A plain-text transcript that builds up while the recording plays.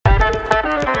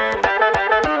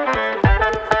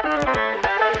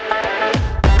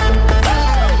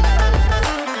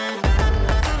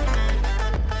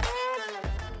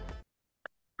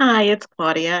it's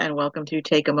Claudia, and welcome to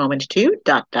Take a Moment to ...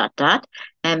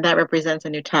 And that represents a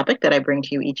new topic that I bring to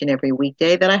you each and every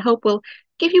weekday that I hope will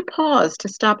give you pause to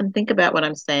stop and think about what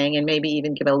I'm saying and maybe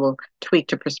even give a little tweak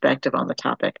to perspective on the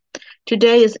topic.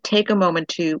 Today is Take a Moment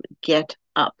to Get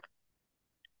Up.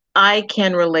 I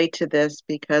can relate to this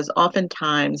because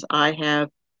oftentimes I have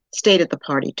stayed at the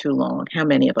party too long. How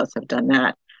many of us have done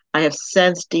that? I have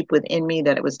sensed deep within me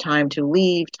that it was time to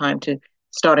leave, time to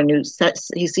start a new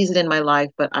season in my life,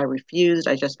 but I refused.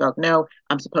 I just felt, no,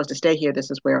 I'm supposed to stay here. This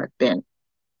is where I've been.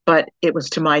 But it was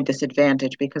to my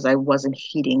disadvantage because I wasn't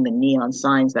heeding the neon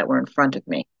signs that were in front of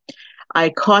me. I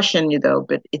caution you, though,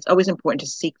 but it's always important to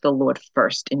seek the Lord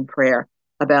first in prayer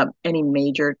about any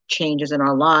major changes in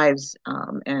our lives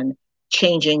and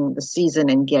changing the season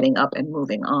and getting up and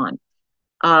moving on.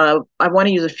 I want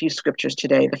to use a few scriptures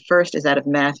today. The first is out of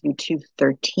Matthew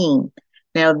 2:13.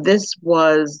 Now, this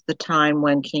was the time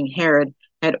when King Herod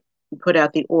had put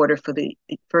out the order for the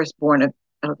firstborn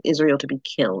of Israel to be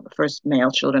killed, the first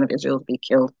male children of Israel to be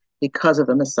killed because of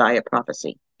the Messiah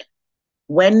prophecy.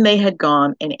 When they had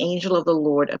gone, an angel of the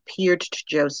Lord appeared to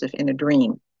Joseph in a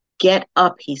dream. "Get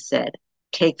up," he said.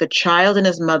 "Take the child and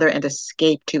his mother and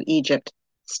escape to Egypt.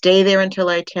 Stay there until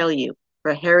I tell you,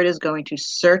 for Herod is going to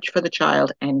search for the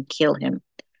child and kill him."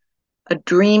 A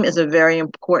dream is a very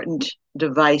important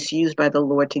device used by the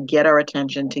Lord to get our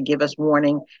attention, to give us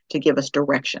warning, to give us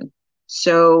direction.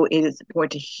 So it is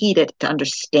important to heed it, to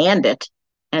understand it,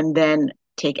 and then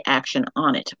take action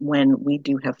on it when we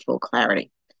do have full clarity.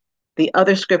 The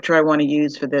other scripture I want to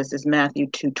use for this is Matthew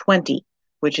 2:20,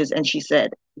 which is, and she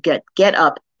said, get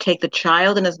up, take the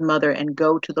child and his mother and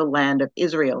go to the land of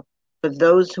Israel. For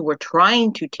those who were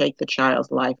trying to take the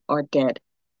child's life are dead.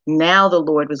 Now the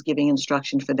Lord was giving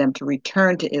instruction for them to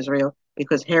return to Israel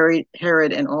because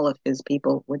Herod and all of his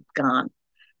people were gone.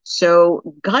 So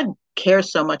God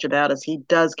cares so much about us. He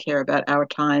does care about our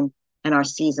time and our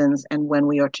seasons and when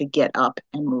we are to get up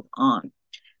and move on.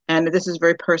 And this is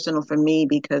very personal for me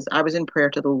because I was in prayer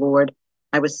to the Lord.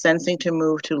 I was sensing to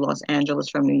move to Los Angeles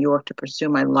from New York to pursue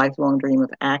my lifelong dream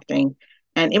of acting.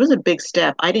 And it was a big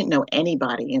step. I didn't know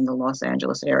anybody in the Los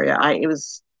Angeles area. It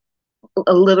was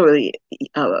literally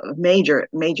a major,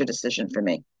 major decision for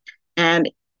me.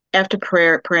 And after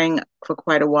praying for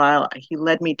quite a while, he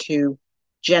led me to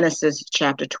Genesis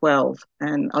chapter 12.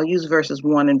 And I'll use verses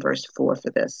 1 and verse 4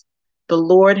 for this. "The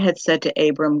Lord had said to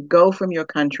Abram, 'Go from your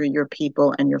country, your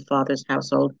people, and your father's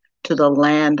household to the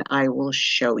land I will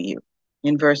show you.'"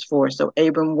 In verse 4, "So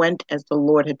Abram went as the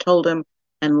Lord had told him,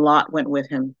 and Lot went with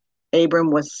him. Abram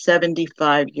was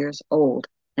 75 years old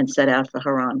and set out for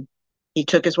Haran. He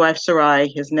took his wife Sarai,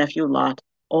 his nephew Lot,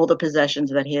 all the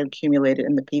possessions that he had accumulated,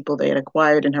 and the people they had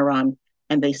acquired in Haran,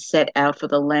 and they set out for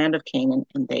the land of Canaan,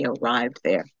 and they arrived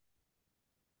there."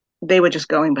 They were just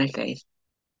going by faith.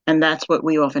 And that's what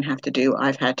we often have to do.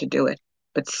 I've had to do it.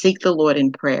 But seek the Lord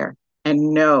in prayer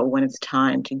and know when it's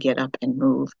time to get up and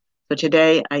move. So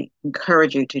today, I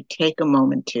encourage you to take a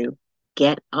moment to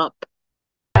get up.